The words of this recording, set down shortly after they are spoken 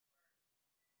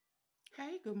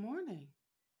Hey, good morning.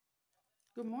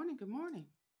 Good morning. Good morning.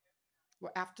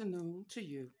 Well, afternoon to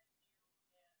you.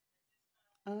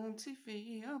 Auntie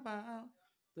feel about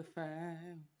the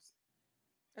facts.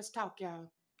 Let's talk, y'all.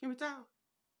 Can we talk?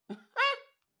 Can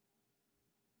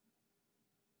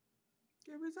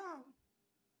we talk?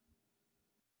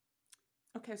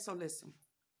 Okay, so listen.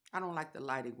 I don't like the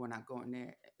lighting when I go in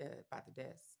there by the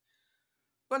desk.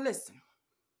 But listen,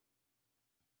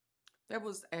 there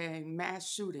was a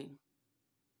mass shooting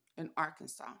in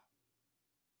Arkansas.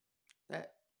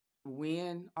 That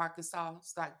Wynne, Arkansas,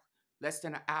 it's like less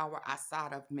than an hour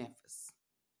outside of Memphis.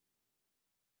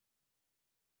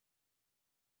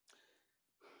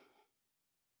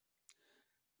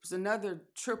 There's another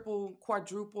triple,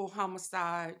 quadruple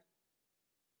homicide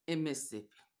in Mississippi,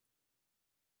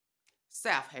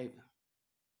 South Haven.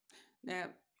 Now,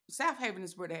 South Haven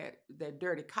is where that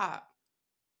dirty cop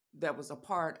that was a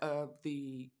part of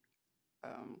the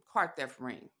car theft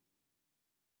ring.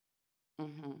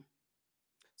 hmm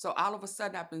So all of a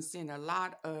sudden, I've been seeing a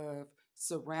lot of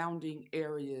surrounding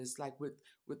areas, like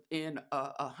within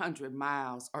 100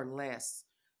 miles or less,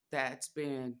 that's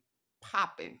been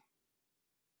popping.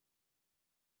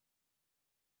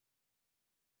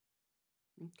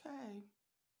 Okay.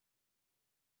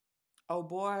 Oh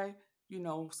boy,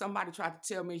 somebody tried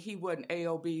to tell me he wasn't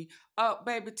AOB.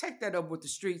 Baby, take that up with the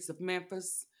streets of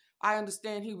Memphis. I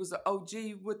understand he was an OG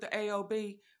with the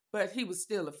AOB, but he was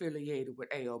still affiliated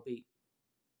with AOB.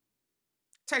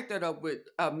 Take that up with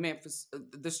Memphis,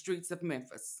 the streets of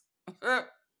Memphis.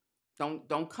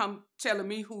 Don't come telling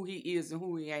me who he is and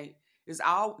who he ain't.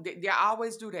 They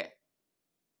always do that.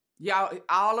 Y'all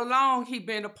all along he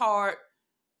been a part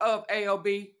of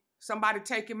AOB. Somebody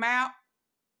take him out.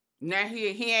 Now he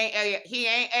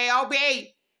ain't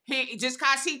AOB. He just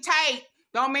cause he TATE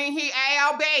don't mean he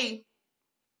AOB.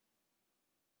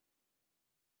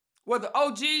 Well, the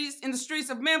OGs in the streets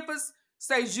of Memphis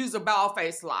say you's a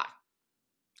bald-faced lie.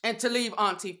 And to leave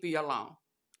Auntie Fee alone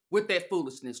with that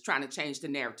foolishness, trying to change the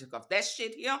narrative of that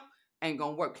shit here ain't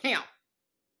gonna work him.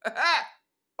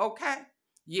 Okay?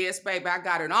 Yes, baby, I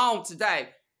got it on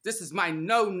today. This is my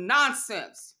no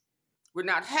nonsense. We're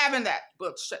not having that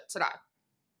bullshit today.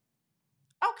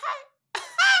 Okay.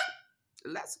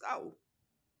 Let's go.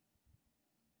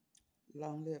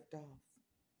 Long live Dolph.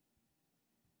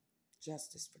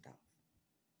 Justice for Dolph.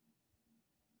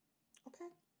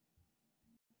 Okay.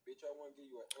 Bitch, I want to give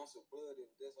you an ounce of blood and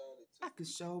that's all it took. I could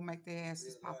sure make their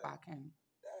asses pop out, can't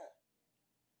Die.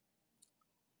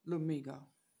 LILMIGO. I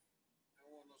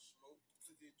want no smoke.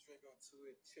 Put this drink on to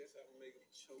his chest. I can make him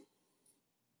choke.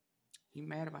 He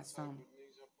mad about something.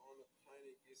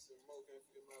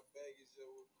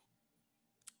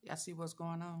 Y'all see what's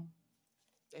going on?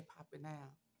 They popping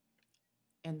out.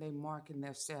 And they marking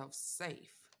themselves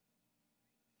safe.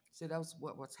 See, that was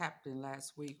what was happening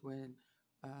last week when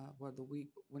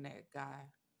that guy,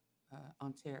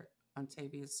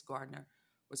 Ontavious Gardner,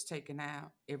 was taken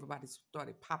out. Everybody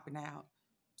started popping out,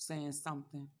 saying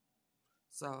something.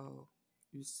 So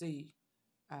you see,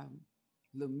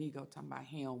 LILMIGO talking about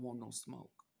he don't want no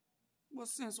smoke. Well,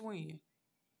 since when?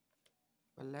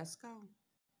 But let's go.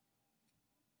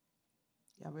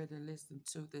 Y'all ready to listen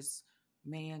to this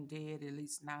man dead, at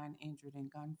least 9 injured in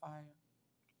gunfire,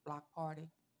 block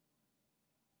party?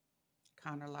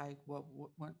 Kind of like what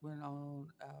went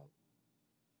on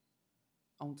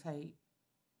TATE.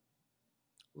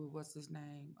 What's his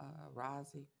name?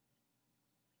 Rozzy.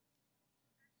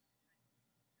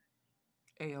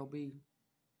 AOB.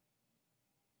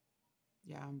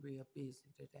 Yeah, I'm real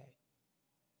busy today.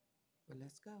 But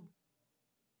let's go.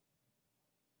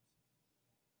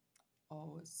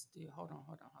 Oh, it's still, hold on.